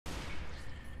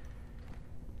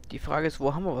Die Frage ist,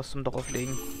 wo haben wir was zum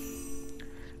drauflegen?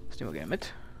 Das nehmen wir gerne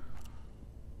mit.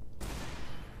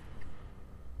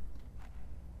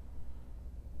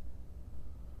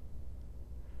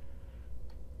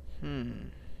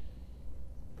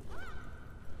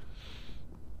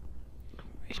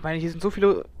 Ich meine, hier sind so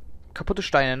viele kaputte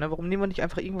Steine, ne? Warum nehmen wir nicht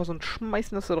einfach irgendwas und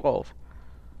schmeißen das da drauf?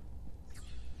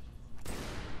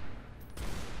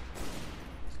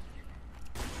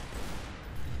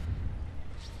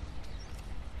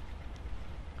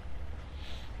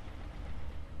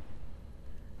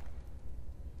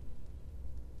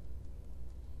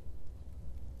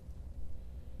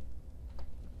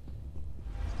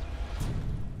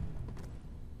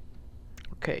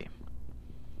 Okay.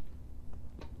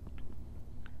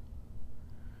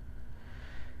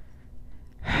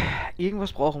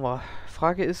 Irgendwas brauchen wir.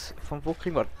 Frage ist, von wo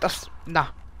kriegen wir das?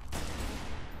 Na!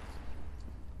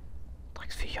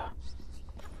 Drecksviecher.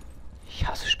 Ich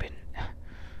hasse Spinnen.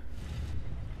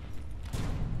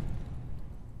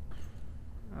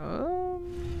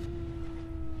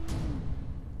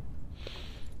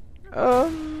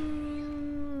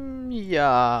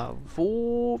 Ja.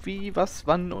 Wo, wie, was,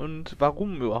 wann und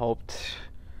warum überhaupt?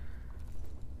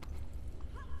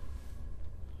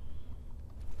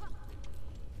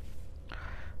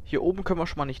 Hier oben können wir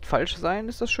schon mal nicht falsch sein,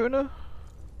 ist das Schöne.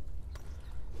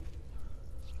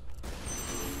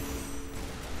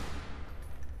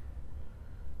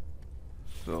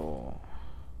 So.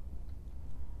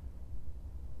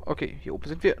 Okay, hier oben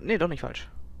sind wir... Nee, doch nicht falsch.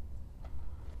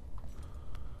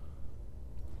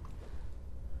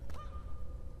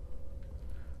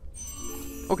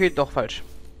 Okay, doch falsch.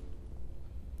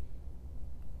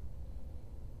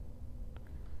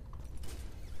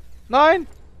 Nein!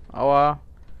 Aua.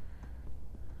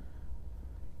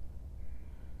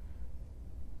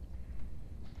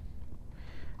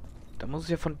 Da muss es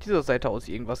ja von dieser Seite aus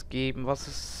irgendwas geben, was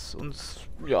es uns,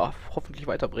 ja, hoffentlich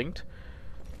weiterbringt.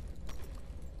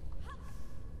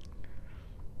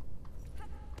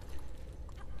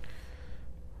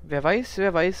 Wer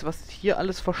weiß, was hier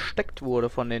alles versteckt wurde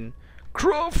von den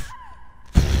Crofts.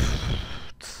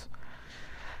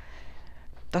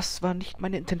 Das war nicht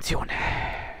meine Intention.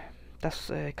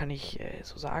 Das kann ich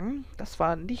so sagen. Das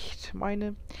war nicht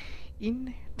meine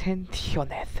Intention.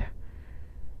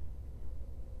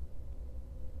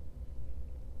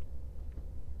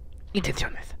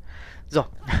 So.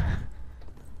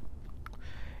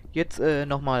 Jetzt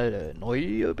nochmal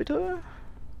neu, bitte.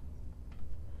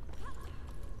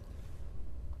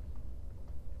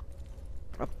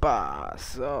 Hoppa,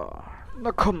 so.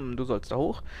 Na komm, du sollst da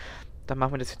hoch. Dann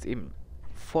machen wir das jetzt eben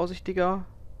vorsichtiger.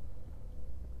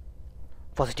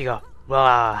 Vorsichtiger.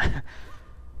 Ein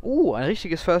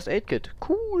richtiges First Aid Kit.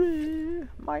 Cool.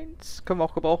 Meins. Können wir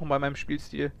auch gebrauchen bei meinem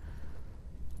Spielstil.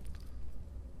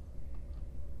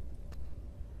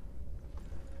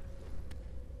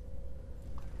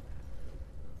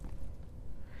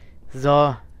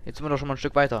 So, jetzt sind wir doch schon mal ein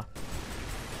Stück weiter.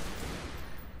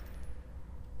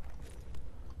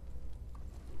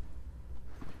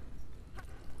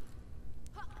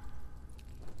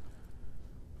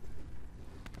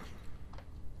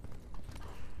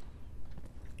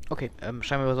 Okay,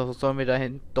 scheinbar sollen wir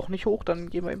dahin doch nicht hoch, dann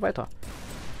gehen wir eben weiter.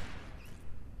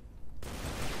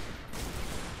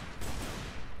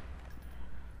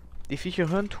 Die Viecher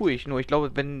hören tue ich, nur ich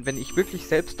glaube, wenn ich wirklich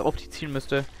selbst auf die zielen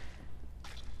müsste...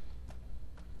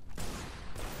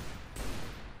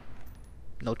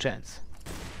 No chance.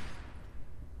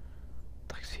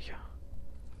 Drecksviecher.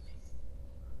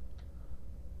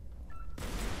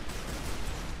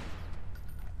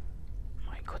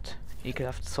 Mein Gott,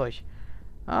 ekelhaftes Zeug.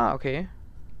 Ah, okay.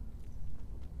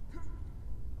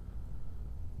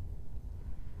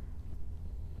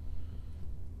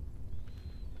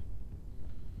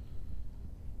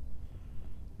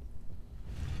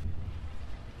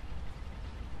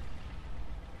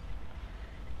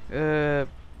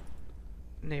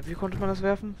 Nee, wie konnte man das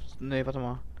werfen? Nee, warte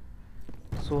mal.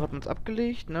 So hat man es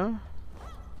abgelegt, ne?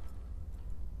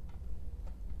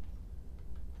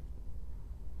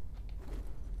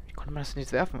 Wie konnte man das denn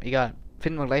jetzt werfen? Egal,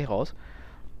 finden wir gleich raus.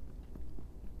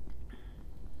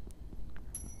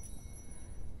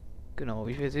 Genau,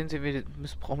 wie viel sehen Sie,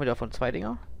 brauchen wir davon 2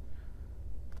 Dinger?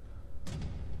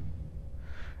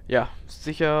 Ja,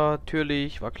 sicher,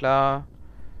 natürlich, war klar.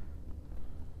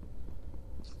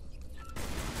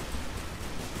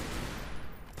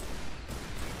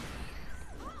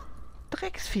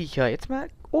 Drecksviecher, jetzt mal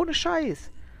ohne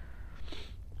Scheiß.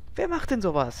 Wer macht denn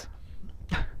sowas?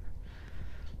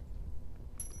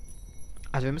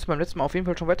 Also wir müssen beim letzten Mal auf jeden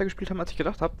Fall schon weitergespielt haben, als ich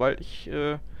gedacht habe, weil ich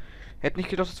hätte nicht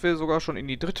gedacht, dass wir sogar schon in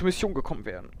die 3. Mission gekommen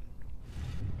wären.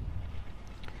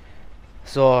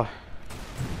 So.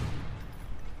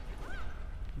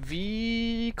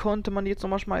 Wie konnte man die jetzt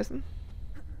nochmal schmeißen?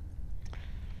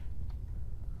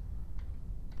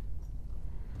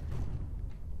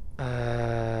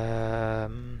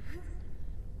 Ähm.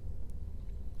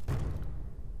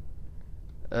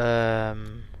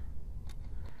 Ähm.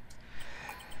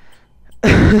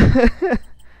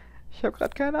 Ich habe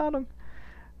gerade keine Ahnung.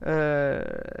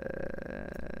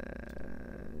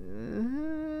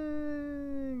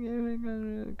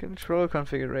 Control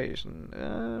configuration.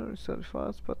 Reset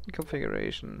fast button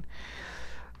configuration.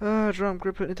 Drum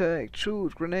grip interact.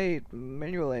 Shoot. Grenade.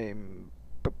 Manual aim.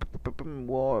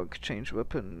 Walk. Change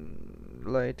weapon.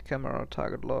 Light. Camera.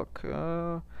 Target lock.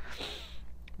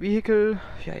 Vehicle.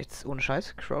 Ja, jetzt ohne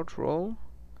Scheiß. Crouch roll.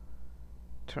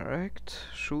 Interact.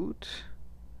 Shoot.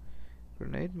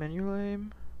 Grenade. Manual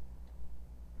aim.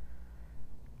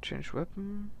 Change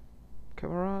weapon.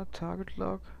 Camera. Target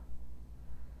lock.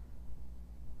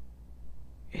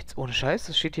 Jetzt ohne Scheiß,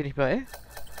 das steht hier nicht bei.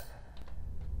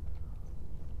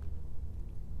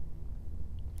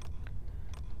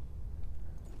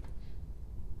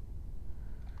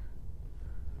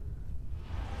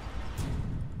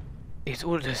 Jetzt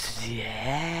ohne das.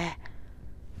 Yeah.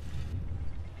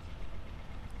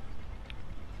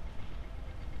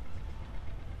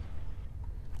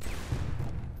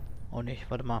 Oh nicht,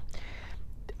 warte mal.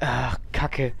 Ach,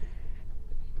 Kacke.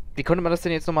 Wie konnte man das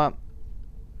denn jetzt nochmal...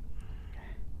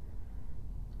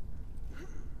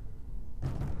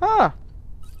 Ah!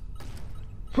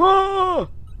 Ah!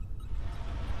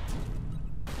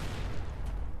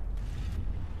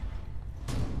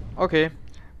 Okay.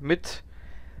 Mit...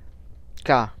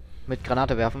 Klar, mit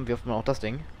Granate werfen wirft man auch das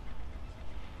Ding.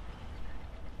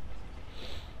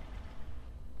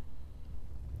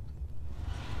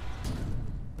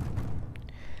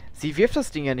 Sie wirft das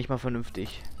Ding ja nicht mal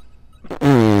vernünftig.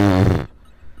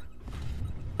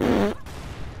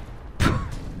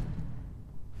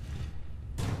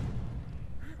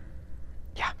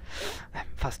 Ja,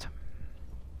 fast.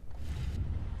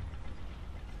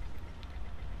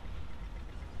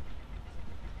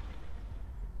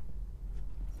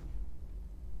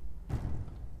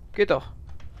 Geht doch.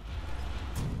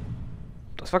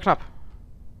 Das war knapp.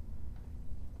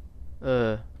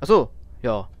 Ach so,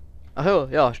 ja. Ach ja,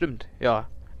 ja, stimmt, ja.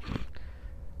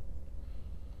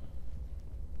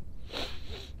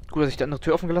 Gut, dass ich die andere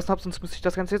Tür offen gelassen habe, sonst müsste ich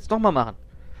das Ganze jetzt nochmal machen.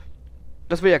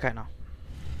 Das will ja keiner.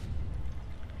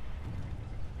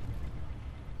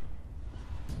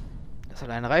 Das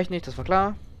alleine reicht nicht, das war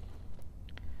klar.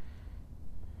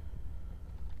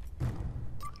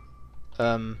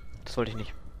 Das wollte ich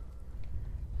nicht.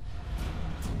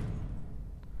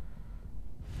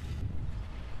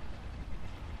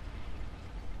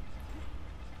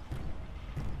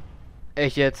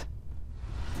 Echt jetzt?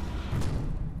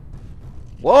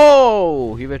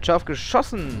 Wow, hier wird scharf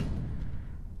geschossen.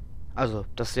 Also,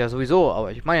 das ist ja sowieso,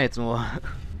 aber ich meine jetzt nur.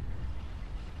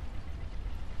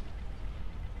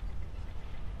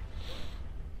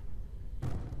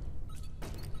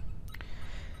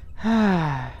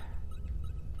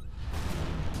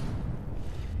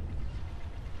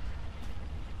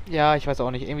 Ja, ich weiß auch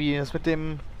nicht. Irgendwie das mit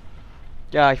dem...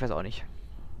 Ja, ich weiß auch nicht.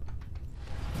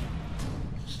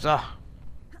 So.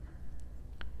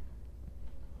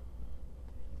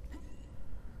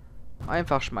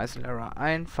 Einfach schmeißen, Lara.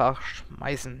 Einfach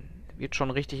schmeißen. Wird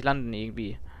schon richtig landen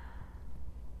irgendwie.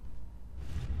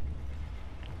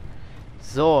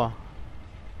 So.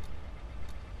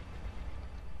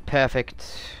 Perfekt.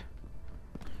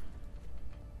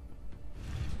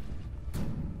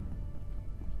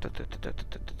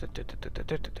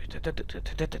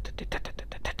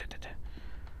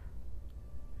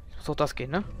 Muss auch das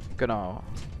gehen, ne? Genau.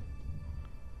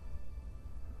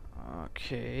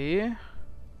 Okay.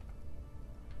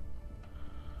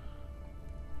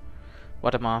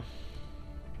 Warte mal.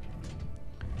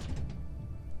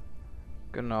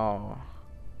 Genau.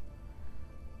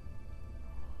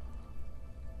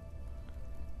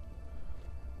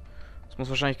 Das muss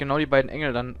wahrscheinlich genau die beiden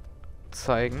Engel dann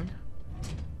zeigen.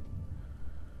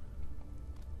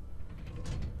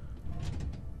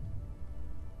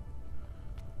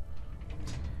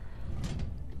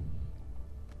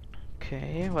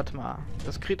 Okay, warte mal.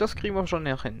 Das kriegen wir schon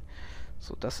noch hin.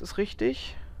 So, das ist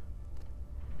richtig.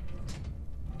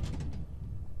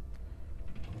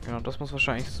 Genau, das muss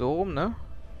wahrscheinlich so rum, ne?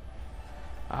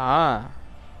 Ah.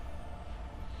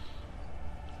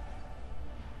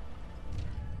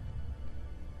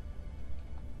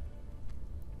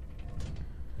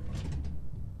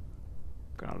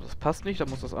 Genau, das passt nicht, da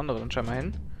muss das andere dann scheinbar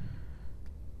hin.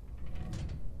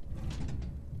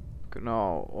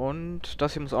 Genau. Und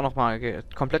das hier muss auch nochmal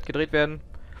komplett gedreht werden.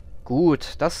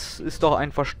 Gut, das ist doch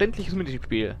ein verständliches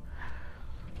Minispiel.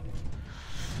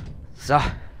 So.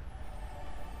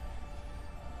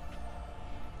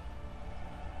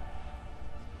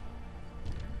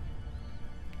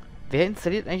 Wer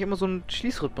installiert eigentlich immer so einen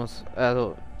Schließrhythmus?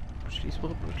 Also,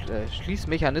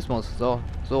 Schließmechanismus. So,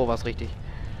 so war's richtig.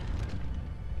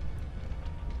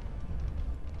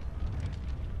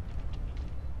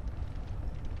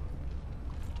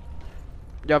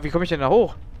 Ja, wie komme ich denn da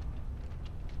hoch?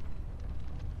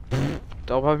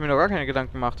 Darüber habe ich mir noch gar keine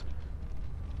Gedanken gemacht.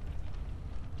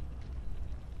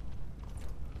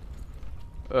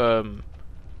 Ähm.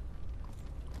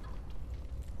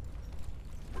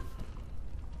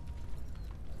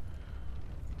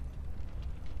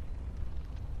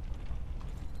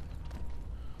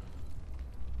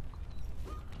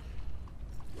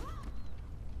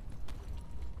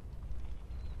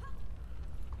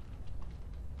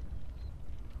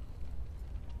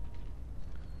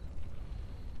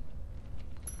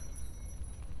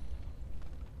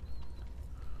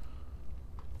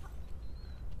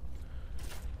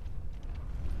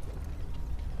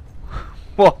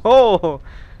 Wow,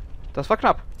 das war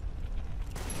knapp.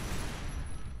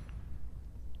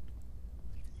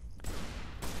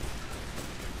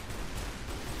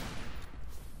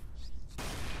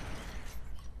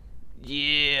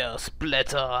 Yeah,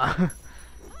 Splatter.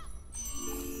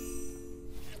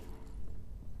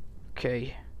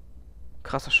 Okay.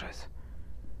 Krasser Scheiß.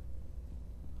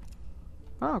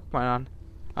 Ah, guck mal an.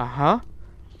 Aha.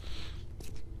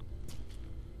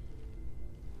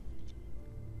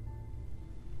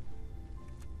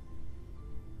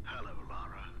 Hello,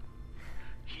 Lara.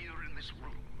 Here in this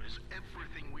room is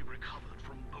everything we recovered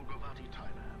from Bogavati,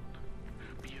 Thailand.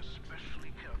 Be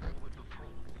especially careful with the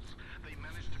thralls. They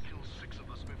managed to kill 6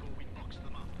 of us before we boxed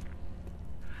them up.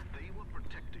 They were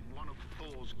protecting one of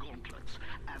Thor's gauntlets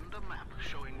and a map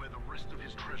showing where the rest of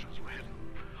his treasures were hidden,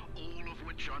 all of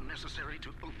which are necessary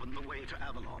to open the way to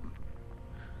Avalon.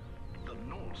 The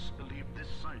Norse believe this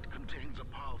site contains a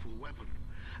powerful weapon,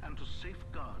 and to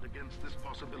safeguard against this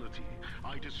possibility,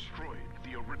 I destroyed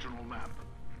the original map.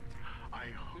 I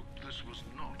hope this was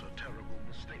not a terrible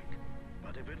mistake,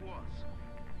 but if it was,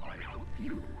 I hope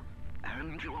you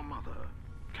and your mother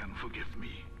can forgive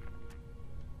me.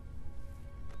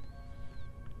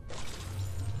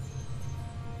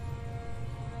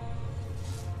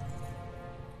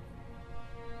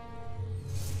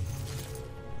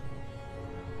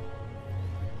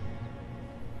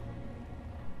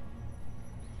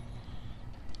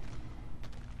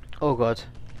 Oh Gott.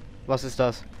 Was ist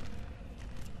das?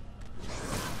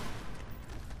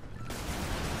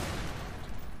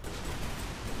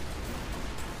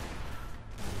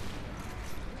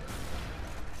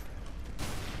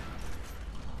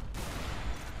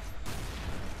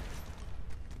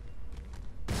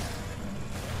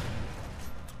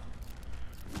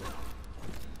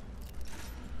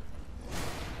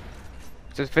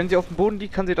 Selbst wenn sie auf dem Boden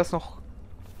liegt, kann sie das noch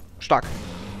stark.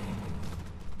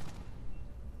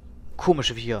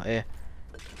 Komische Viecher, ey.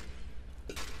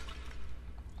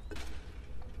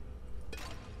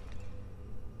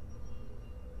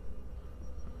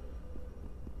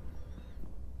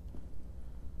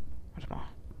 Warte mal.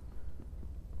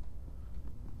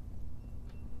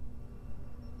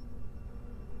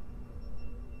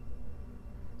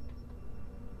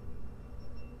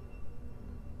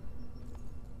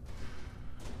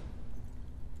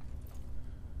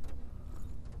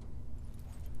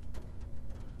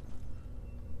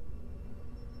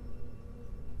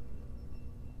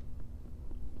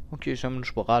 Okay, ist ja nur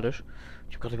sporadisch.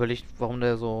 Ich habe gerade überlegt, warum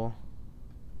der so...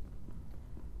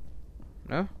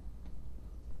 Ne?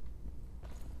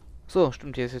 So,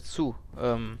 stimmt, hier ist jetzt zu.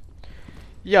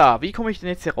 Ja, wie komme ich denn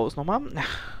jetzt hier raus nochmal?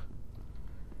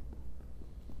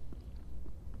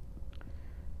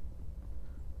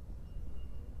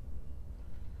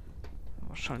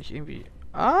 Wahrscheinlich irgendwie...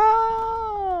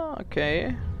 Ah,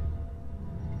 okay.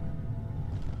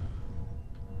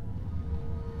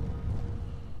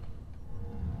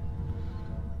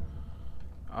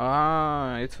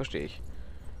 Ah, jetzt verstehe ich.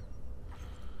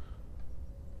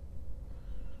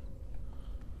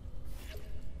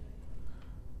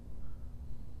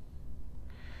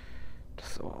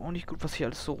 Das ist aber auch nicht gut, was hier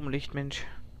alles so rumliegt, Mensch.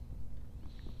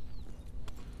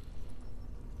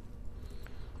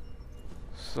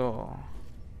 So.